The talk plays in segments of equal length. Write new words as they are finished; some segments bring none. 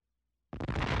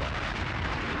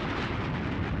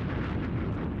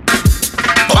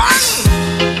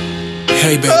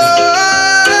Hey baby,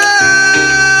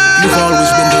 you've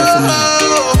always been there for me.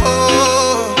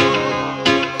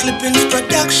 Clippings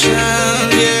production,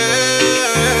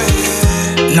 yeah.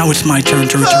 Now it's my turn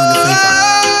to return the favor.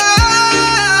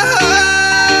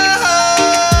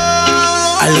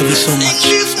 I love you so much.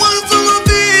 This one for my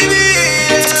baby.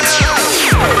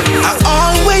 I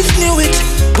always knew it.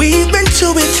 We've been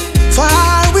to it.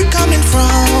 Far we're coming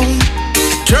from.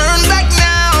 Turn back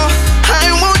now.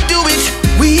 I won't do it.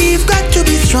 We've got to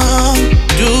be strong.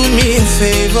 Do me a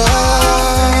favor.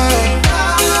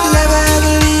 Never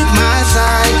ever leave my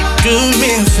side. Do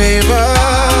me a favor.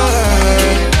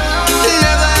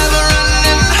 Never ever run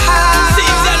and hide. See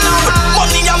that now.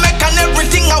 Money I make and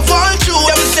everything I want you.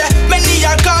 Them say many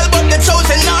are called but the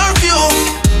chosen are few.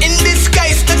 In this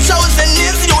case the chosen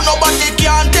is you. Nobody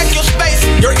can take your space.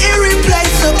 You're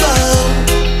irreplaceable.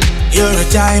 You're a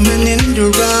diamond in the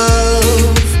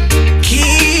rough.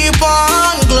 Keep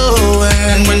on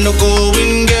glowing when the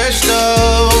going gets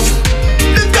tough.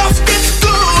 The dust gets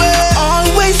going.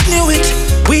 Always knew it.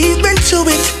 We've been to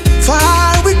it.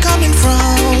 Far we're coming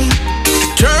from.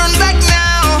 Turn back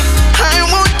now. I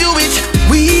won't do it.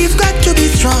 We've got to be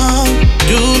strong.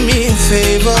 Do me a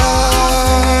favor.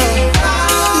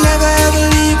 Never ever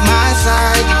leave my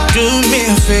side. Do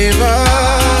me a favor.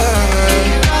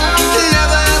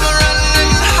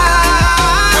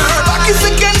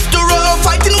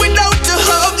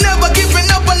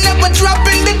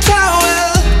 Dropping the towel.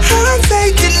 Her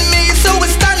faith in me is so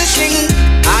astonishing.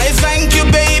 I thank you,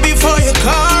 baby, for your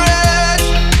courage.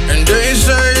 And they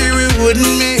say we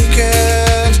wouldn't make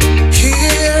it.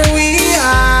 Here we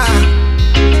are,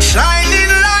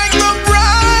 shining like the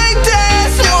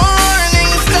brightest morning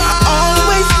star. I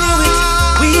always knew it.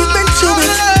 We've been to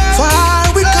it. Far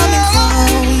we're coming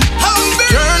from.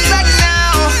 Turn back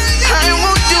now. I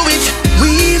won't do it.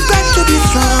 We've got to be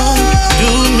strong.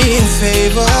 Do me a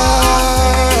favor.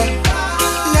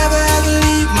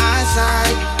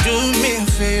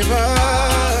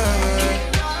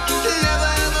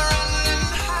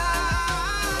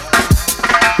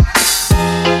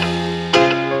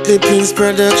 Clippings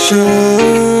production.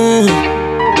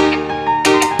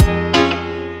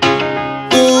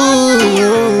 Ooh.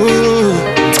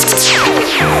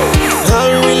 I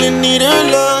really need her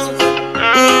love.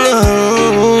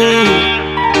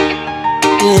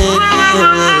 Yeah.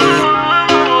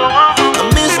 I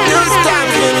miss those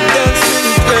times when we dancing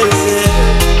crazy.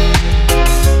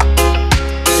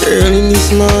 Early this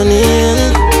morning,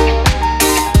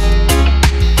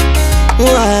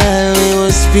 while we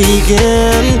were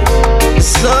speaking, I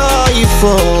saw your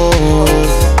phone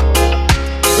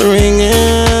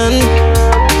ringing.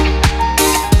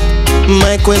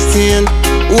 My question,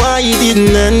 why you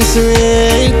didn't answer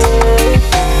it?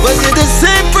 Was it the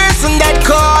same person that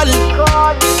called,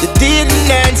 that didn't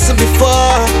answer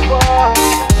before?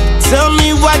 Tell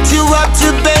me what you up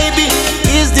to, baby.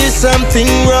 Is there something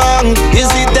wrong?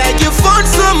 Is it that you found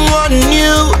someone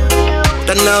new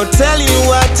that now tell you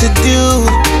what to do?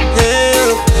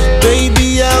 Help,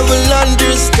 baby, I will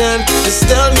understand. Just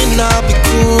tell me now, be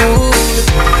cool.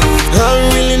 I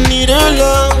really need her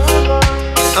love.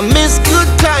 I miss good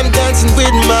time dancing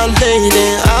with my lady.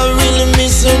 I really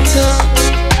miss her touch.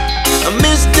 I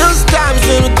miss those times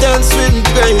when we dance with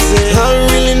crazy. I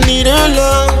really need her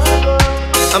love.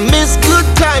 I miss good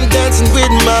time dancing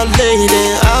with my lady.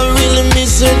 I really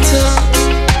miss her touch.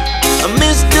 I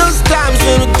miss those times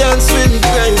when we dance with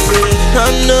crazy. I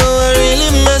know I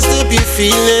really messed up your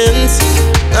feelings.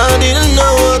 I didn't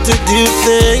know how to do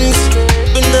things,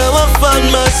 but now I find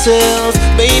myself,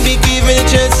 baby, giving a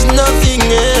chance to nothing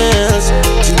else.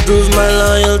 To prove my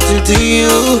loyalty to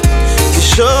you, to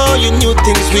show you new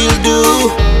things we'll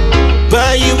do.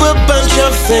 Buy you a bunch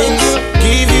of things,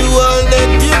 give you all that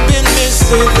you've been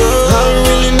missing. Oh, I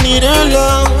really need her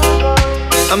love.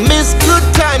 I miss good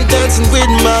time dancing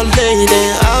with my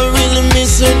lady. I really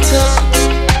miss her touch.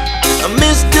 I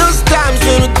miss those times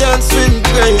when we dance with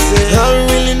crazy. I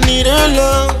really need her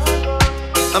love.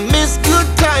 I miss good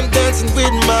time dancing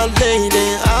with my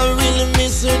lady. I really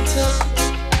miss her touch.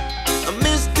 I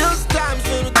miss those times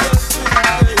when we dance with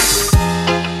crazy.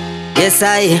 Yes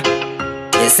I,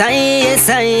 yes I, yes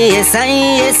I, yes I,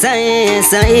 yes I,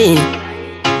 yes I.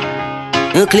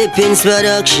 No Clippings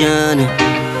production.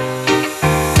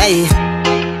 Hey,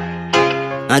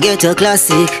 I get a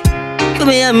classic for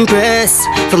me empress,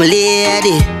 for my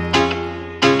lady,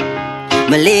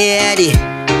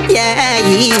 yeah, yeah.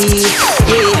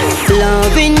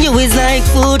 Loving you is like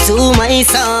food to my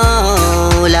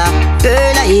soul.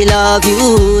 Girl, I love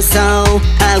you so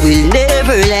I will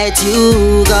never let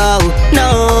you go.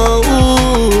 No,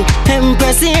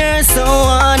 Empress, you're so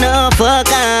one of a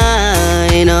kind.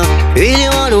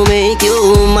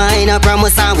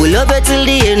 promise I will love you till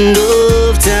the end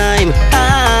of time.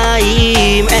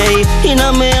 Hey, in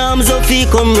my arms of you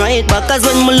come right back. Cause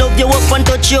when me love you up and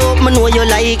touch you up, me know you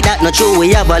like that. Not true, we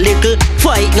have a little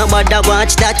fight, nobody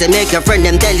watch that. To make your friend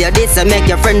them tell you this, and make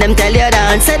your friend them tell you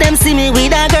that. Say them see me with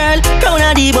a girl, round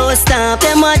at the bus stop.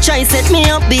 Them a try set me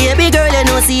up, baby girl, you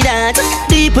know see that.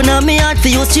 Deep in my heart for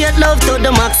you, straight love to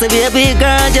the max. So baby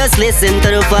girl, just listen to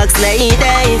the facts lady.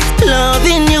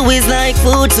 Loving you is like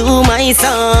food to my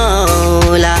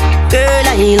soul. Girl,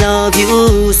 I love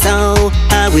you so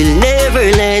I will never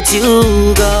let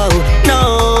you go.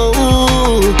 No,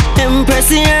 Empress,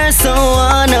 you're so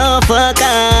one of a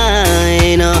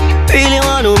kind. Really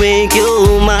wanna make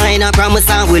you mine. I promise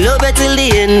I will love you till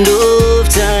the end of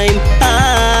time.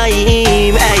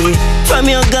 From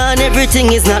your gone,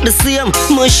 everything is not the same.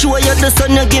 Must show you the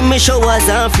sun, you give me showers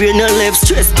and free. No left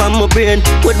stress from my brain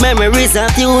with memories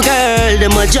of you, girl.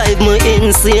 Them a drive me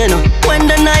insane. When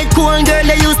the night cold, girl,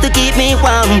 they used to keep me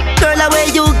warm. Girl,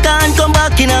 away you can't come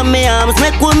back in my arms.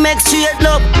 Make straight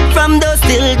love from dusk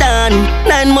till dawn.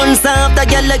 9 months after,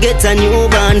 girl, I get a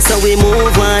newborn. So we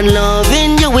move on.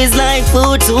 Loving you is like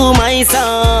food to my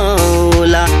soul.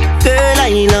 Girl,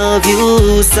 I love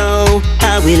you so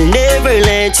I will never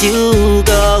let you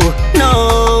go.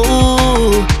 No,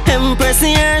 Empress,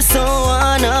 you're so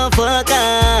one of a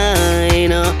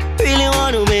kind. Really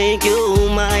wanna make you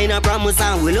mine. I promise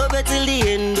I will love you till the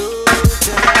end of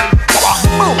time.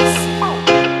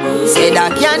 Said I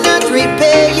cannot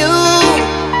repay you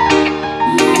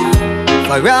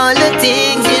for all the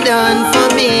things you done for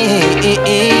me.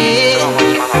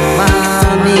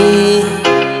 Mommy,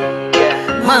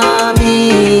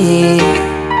 mommy,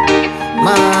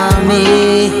 mommy,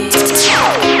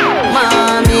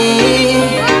 mommy.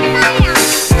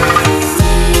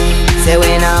 Say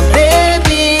when a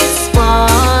baby's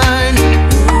born,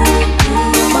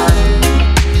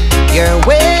 you're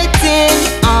waiting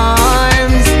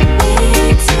arms.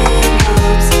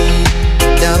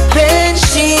 The pain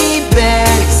she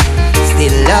bears,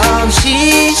 still love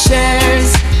she shares,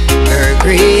 her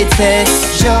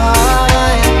greatest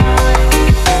joy.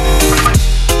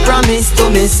 Promise to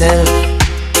myself,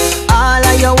 all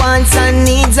of your wants and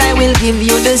needs I will give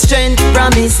you the strength.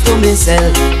 Promise to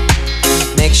myself,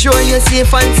 make sure you're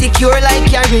safe and secure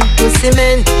like you're into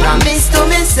cement. Promise to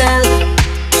myself,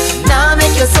 now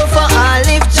make you suffer all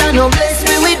if Jah no bless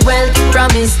me with wealth.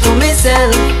 Promise to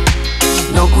myself,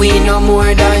 no queen no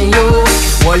more than you.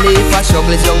 Only if I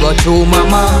struggles you go through,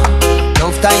 mama.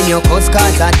 Enough time you cuss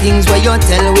cause of things where you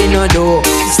tell we no do.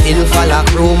 Still follow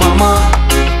crew, mama.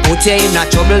 Put you in a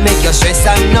trouble, make you stress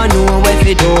and no know where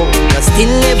to do. You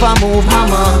still never move,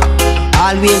 mama.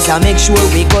 Always I make sure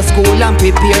we go school and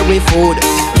prepare with food.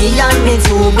 Me and me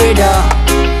two brother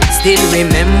still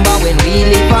remember when we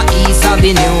live on East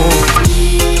Avenue.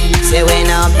 Say when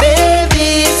a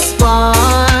baby's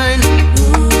born,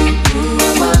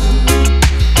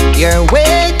 you're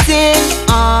waiting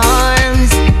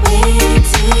arms.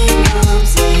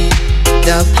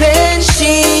 The pain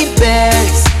she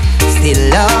bears, still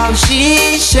love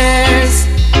she shares,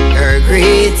 her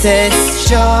greatest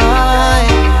joy.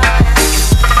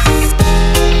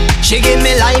 She give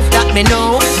me life that me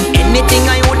know. Anything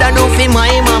I woulda know for my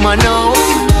mama know.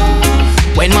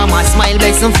 When mama smile,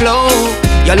 bless and flow.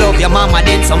 You love your mama,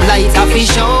 then some light have to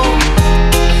show.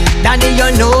 Daddy, you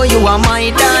know you are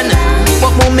my dan,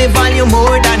 but mommy value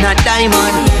more than a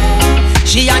diamond.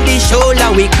 She on the shoulder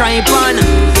we cry on.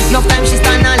 Enough time she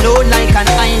stand alone like an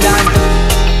island.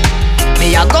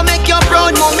 Me I go make you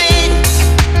proud, mommy.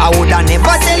 I woulda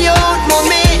never tell you out,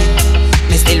 mommy.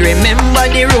 Me still remember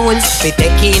the rules. We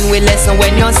take in we lesson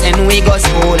when you send we go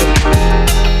school.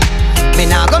 Me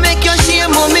nah go make you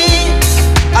shame, mommy.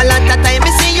 A lot of time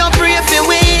me see you pray for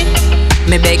we.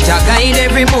 Me beg Jah guide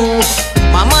every move.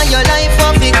 Mama, your life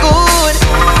will be good.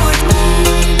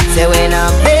 Say when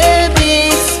a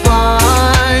baby's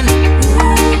born,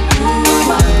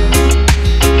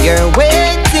 you're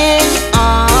waiting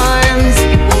arms.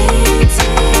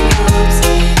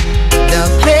 The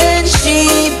pain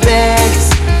she bears,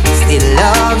 still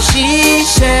love she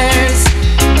shares,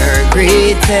 her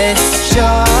greatest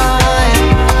joy.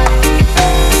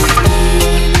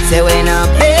 Say when a